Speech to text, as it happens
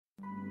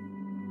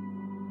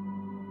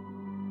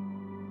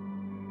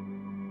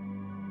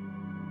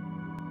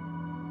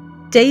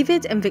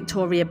David and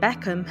Victoria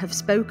Beckham have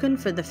spoken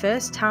for the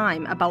first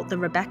time about the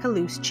Rebecca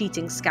Loos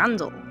cheating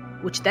scandal,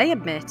 which they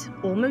admit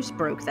almost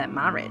broke their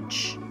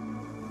marriage.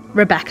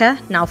 Rebecca,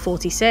 now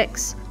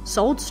 46,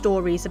 sold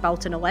stories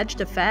about an alleged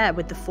affair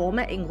with the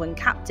former England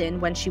captain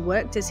when she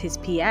worked as his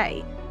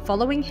PA,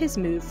 following his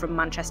move from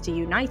Manchester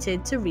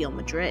United to Real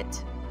Madrid.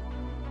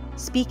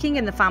 Speaking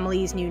in the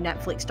family's new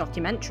Netflix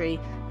documentary,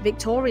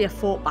 Victoria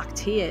fought back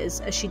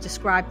tears as she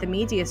described the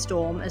media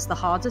storm as the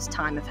hardest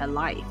time of her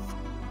life.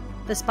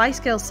 The Spice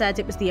Girls said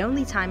it was the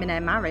only time in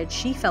her marriage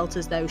she felt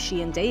as though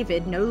she and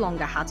David no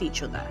longer had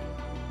each other.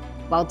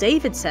 While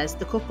David says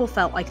the couple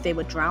felt like they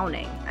were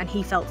drowning, and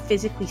he felt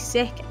physically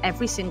sick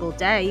every single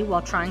day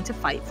while trying to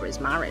fight for his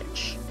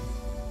marriage.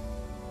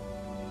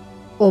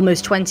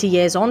 Almost 20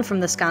 years on from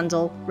the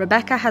scandal,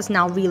 Rebecca has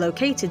now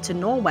relocated to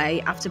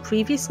Norway after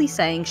previously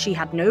saying she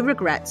had no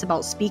regrets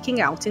about speaking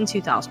out in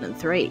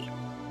 2003.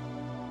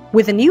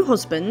 With a new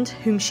husband,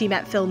 whom she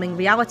met filming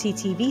reality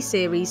TV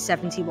series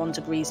 71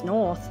 Degrees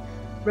North,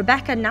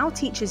 Rebecca now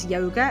teaches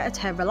yoga at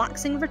her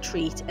relaxing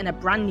retreat in a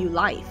brand new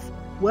life,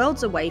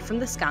 worlds away from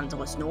the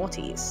scandalous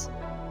noughties.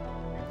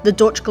 The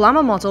Dutch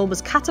glamour model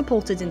was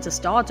catapulted into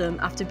stardom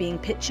after being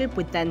pictured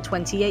with then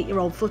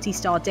 28-year-old footy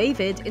star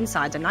David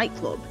inside a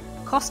nightclub,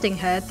 costing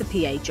her the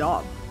PA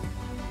job.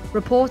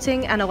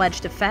 Reporting an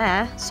alleged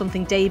affair,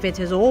 something David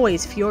has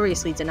always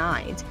furiously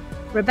denied,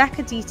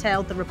 Rebecca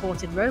detailed the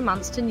reported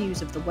romance to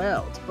News of the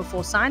World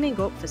before signing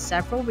up for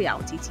several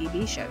reality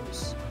TV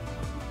shows.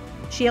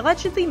 She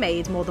allegedly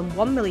made more than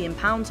 £1 million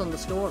on the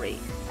story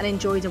and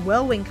enjoyed a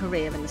whirlwind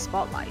career in the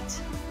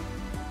spotlight.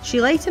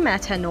 She later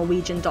met her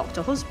Norwegian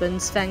doctor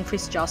husband Sven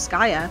Christian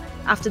Skyer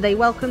after they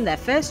welcomed their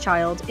first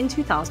child in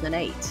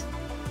 2008.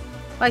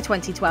 By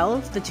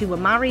 2012, the two were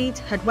married,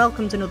 had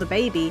welcomed another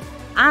baby,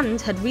 and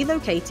had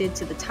relocated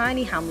to the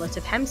tiny hamlet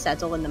of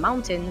Hemsedal in the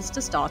mountains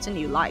to start a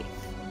new life.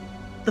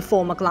 The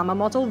former glamour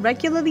model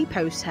regularly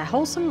posts her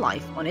wholesome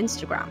life on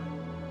Instagram.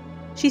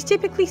 She's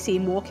typically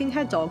seen walking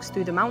her dogs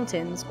through the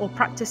mountains or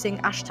practicing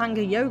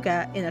Ashtanga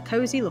yoga in a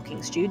cozy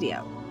looking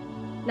studio.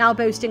 Now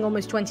boasting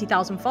almost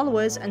 20,000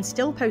 followers and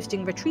still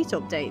posting retreat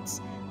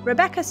updates,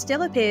 Rebecca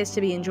still appears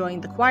to be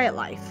enjoying the quiet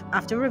life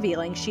after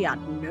revealing she had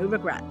no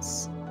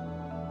regrets.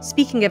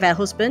 Speaking of her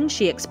husband,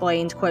 she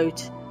explained,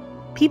 quote,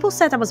 "People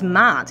said I was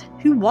mad.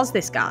 Who was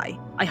this guy?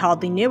 I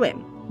hardly knew him.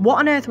 What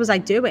on earth was I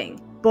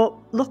doing? But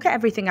look at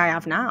everything I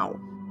have now.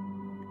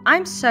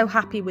 I'm so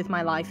happy with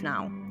my life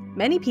now.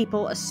 Many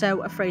people are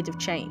so afraid of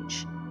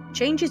change.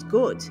 Change is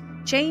good.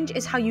 Change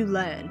is how you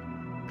learn.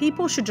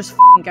 People should just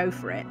f***ing go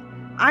for it.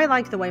 I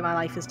like the way my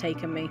life has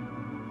taken me.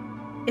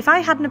 If I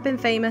hadn't have been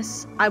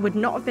famous, I would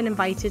not have been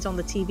invited on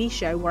the TV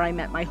show where I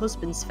met my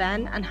husband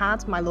Sven and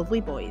had my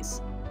lovely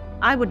boys.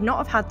 I would not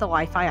have had the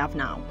life I have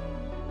now.